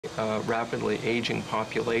rapidly aging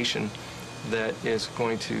population that is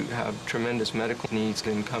going to have tremendous medical needs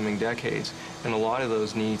in coming decades, and a lot of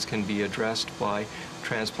those needs can be addressed by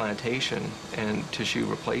transplantation and tissue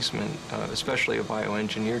replacement, especially of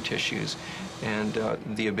bioengineered tissues, and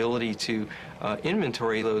the ability to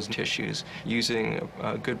inventory those tissues using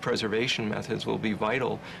good preservation methods will be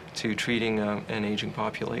vital to treating an aging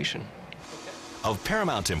population. Of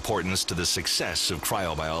paramount importance to the success of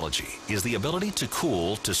cryobiology is the ability to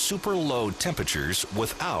cool to super low temperatures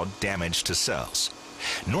without damage to cells.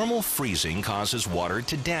 Normal freezing causes water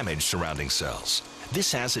to damage surrounding cells.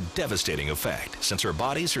 This has a devastating effect since our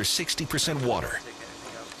bodies are 60% water.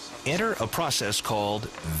 Enter a process called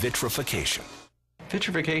vitrification.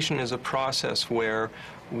 Vitrification is a process where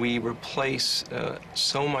we replace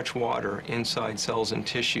so much water inside cells and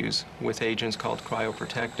tissues with agents called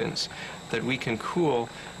cryoprotectants that we can cool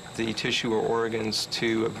the tissue or organs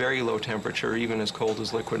to a very low temperature, even as cold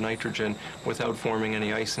as liquid nitrogen, without forming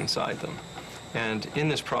any ice inside them. And in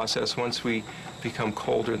this process, once we become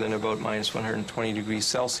colder than about minus 120 degrees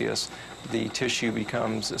Celsius, the tissue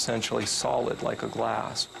becomes essentially solid like a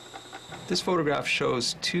glass. This photograph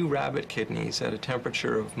shows 2 rabbit kidneys at a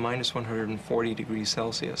temperature of minus 140 degrees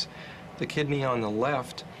Celsius. The kidney on the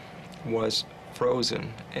left was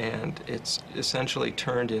frozen, and it's essentially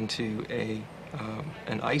turned into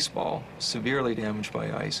an ice ball, severely damaged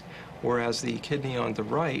by ice, whereas the kidney on the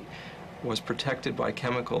right was protected by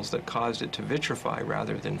chemicals that caused it to vitrify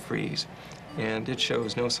rather than freeze, and it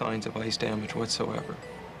shows no signs of ice damage whatsoever.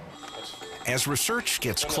 As research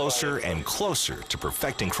gets closer and closer to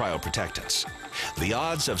perfecting cryoprotectants, the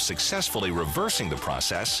odds of successfully reversing the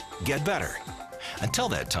process get better. Until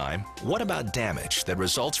that time, what about damage that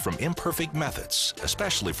results from imperfect methods,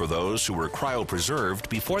 especially for those who were cryopreserved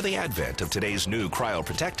before the advent of today's new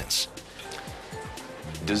cryoprotectants?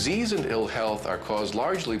 Disease and ill health are caused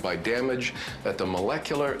largely by damage at the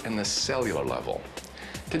molecular and the cellular level.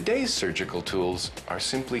 Today's surgical tools are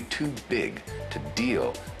simply too big to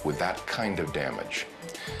deal with that kind of damage.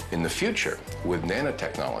 In the future, with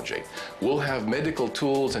nanotechnology, we'll have medical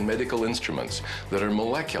tools and medical instruments that are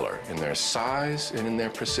molecular in their size and in their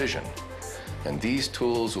precision. And these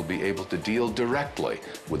tools will be able to deal directly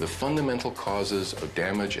with the fundamental causes of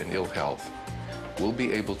damage and ill health. We'll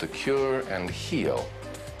be able to cure and heal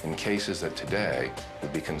in cases that today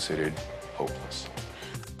would be considered hopeless.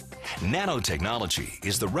 Nanotechnology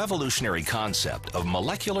is the revolutionary concept of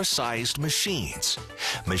molecular-sized machines.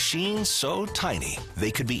 Machines so tiny they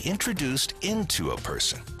could be introduced into a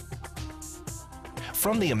person.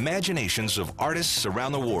 From the imaginations of artists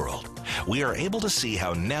around the world, we are able to see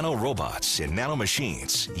how nanorobots and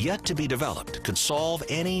nanomachines yet to be developed could solve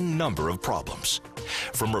any number of problems,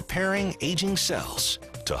 from repairing aging cells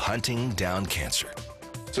to hunting down cancer.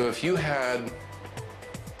 So if you had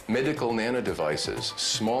medical nanodevices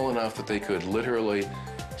small enough that they could literally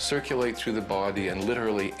circulate through the body and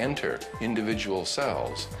literally enter individual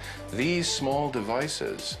cells, these small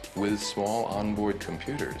devices with small onboard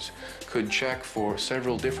computers could check for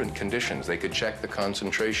several different conditions. They could check the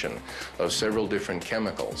concentration of several different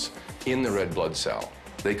chemicals in the red blood cell.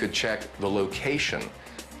 They could check the location.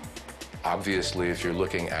 Obviously, if you're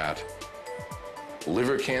looking at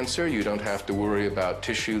liver cancer, you don't have to worry about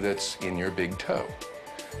tissue that's in your big toe.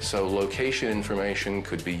 So location information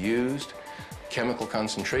could be used, chemical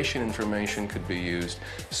concentration information could be used,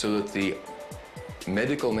 so that the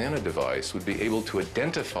medical nanodevice would be able to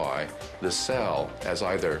identify the cell as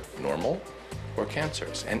either normal or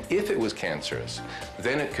cancerous. And if it was cancerous,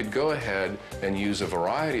 then it could go ahead and use a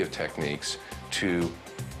variety of techniques to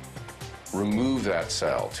remove that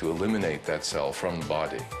cell, to eliminate that cell from the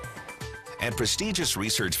body. At prestigious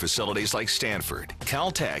research facilities like Stanford,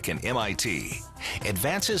 Caltech, and MIT,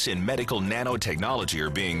 advances in medical nanotechnology are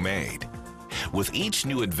being made. With each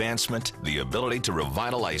new advancement, the ability to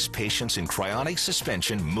revitalize patients in cryonic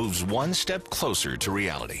suspension moves one step closer to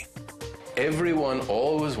reality. Everyone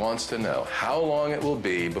always wants to know how long it will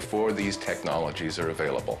be before these technologies are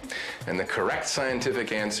available. And the correct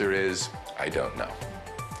scientific answer is, I don't know.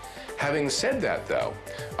 Having said that, though,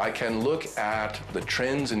 I can look at the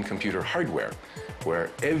trends in computer hardware, where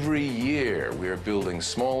every year we are building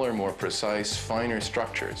smaller, more precise, finer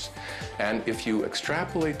structures. And if you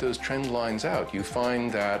extrapolate those trend lines out, you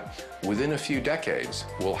find that within a few decades,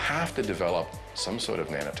 we'll have to develop some sort of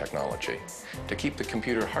nanotechnology to keep the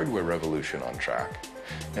computer hardware revolution on track.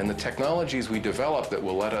 And the technologies we develop that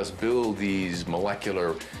will let us build these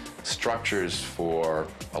molecular structures for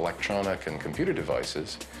electronic and computer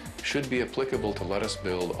devices should be applicable to let us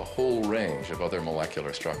build a whole range of other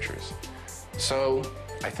molecular structures. So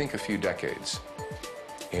I think a few decades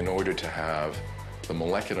in order to have the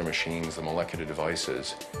molecular machines, the molecular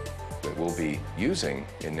devices that we'll be using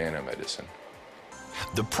in nanomedicine.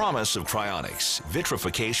 The promise of cryonics,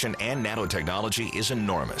 vitrification, and nanotechnology is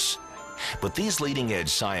enormous. But these leading-edge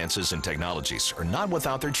sciences and technologies are not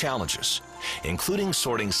without their challenges, including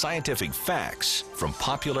sorting scientific facts from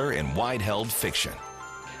popular and wide-held fiction.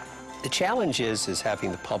 The challenge is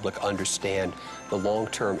having the public understand the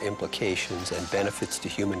long-term implications and benefits to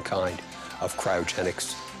humankind of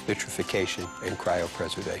cryogenics, vitrification, and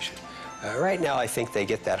cryopreservation. Right now, I think they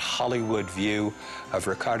get that Hollywood view of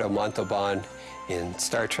Ricardo Montalban in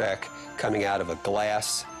Star Trek coming out of a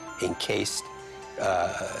glass-encased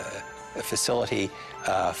facility,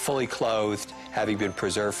 fully clothed, having been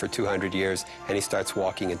preserved for 200 years, and he starts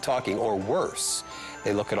walking and talking, or worse.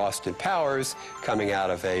 They look at Austin Powers coming out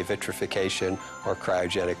of a vitrification or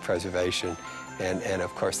cryogenic preservation, and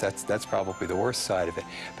of course that's probably the worst side of it.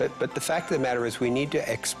 But the fact of the matter is we need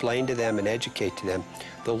to explain to them and educate to them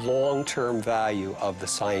the long-term value of the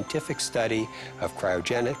scientific study of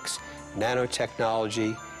cryogenics,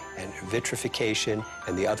 nanotechnology, and vitrification,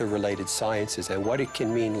 and the other related sciences, and what it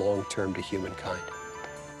can mean long-term to humankind.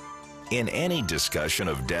 In any discussion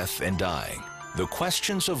of death and dying, the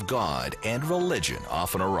questions of God and religion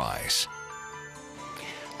often arise.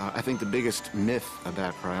 I think the biggest myth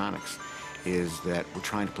about cryonics is that we're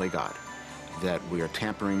trying to play God, that we are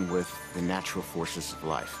tampering with the natural forces of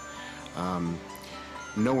life.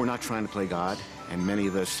 No, we're not trying to play God, and many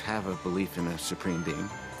of us have a belief in a supreme being.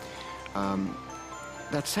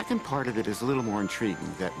 That second part of it is a little more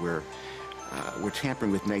intriguing, that we're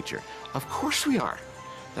tampering with nature. Of course we are.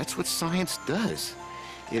 That's what science does.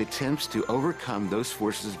 It attempts to overcome those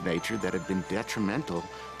forces of nature that have been detrimental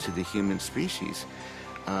to the human species.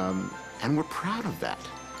 And we're proud of that.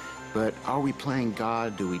 But are we playing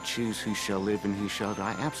God? Do we choose who shall live and who shall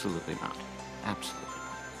die? Absolutely not. Absolutely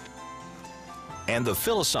not. And the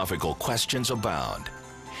philosophical questions abound.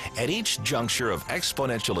 At each juncture of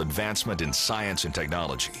exponential advancement in science and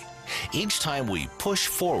technology, each time we push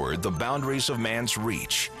forward the boundaries of man's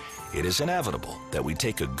reach, it is inevitable that we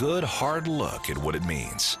take a good hard look at what it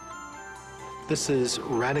means. This is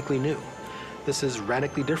radically new. This is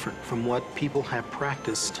radically different from what people have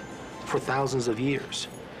practiced for thousands of years.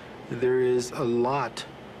 There is a lot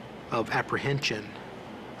of apprehension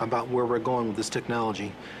about where we're going with this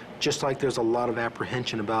technology, just like there's a lot of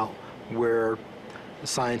apprehension about where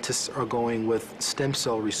scientists are going with stem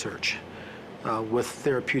cell research, with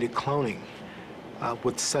therapeutic cloning,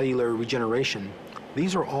 with cellular regeneration.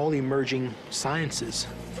 These are all emerging sciences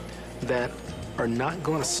that are not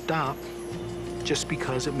going to stop just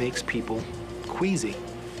because it makes people queasy.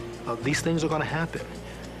 These things are going to happen,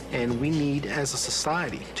 and we need, as a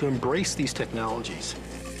society, to embrace these technologies.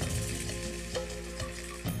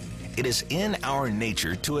 It is in our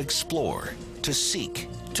nature to explore, to seek,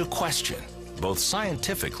 to question, both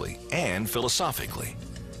scientifically and philosophically.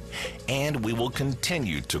 And we will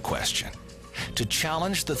continue to question, to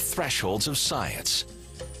challenge the thresholds of science,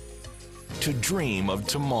 to dream of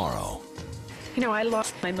tomorrow. You know, I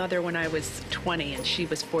lost my mother when I was 20 and she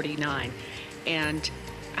was 49. And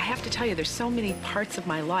I have to tell you, there's so many parts of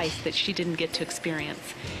my life that she didn't get to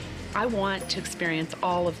experience. I want to experience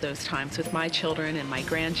all of those times with my children and my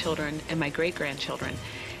grandchildren and my great-grandchildren.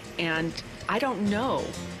 And I don't know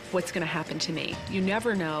what's going to happen to me. You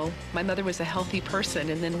never know. My mother was a healthy person,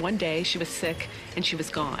 and then one day she was sick and she was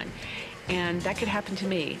gone. And that could happen to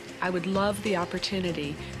me. I would love the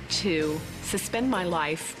opportunity to suspend my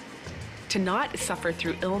life, to not suffer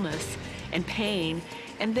through illness and pain,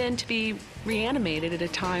 and then to be reanimated at a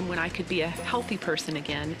time when I could be a healthy person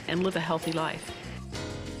again and live a healthy life.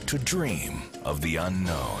 To dream of the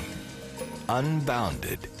unknown,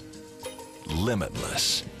 unbounded,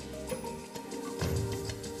 limitless.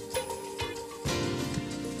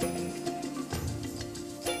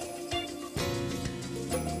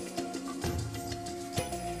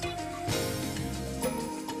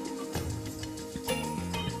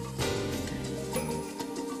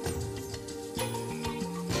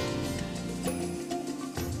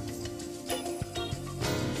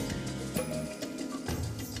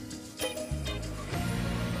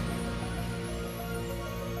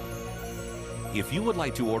 If you would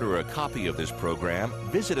like to order a copy of this program,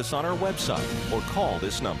 visit us on our website or call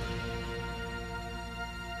this number.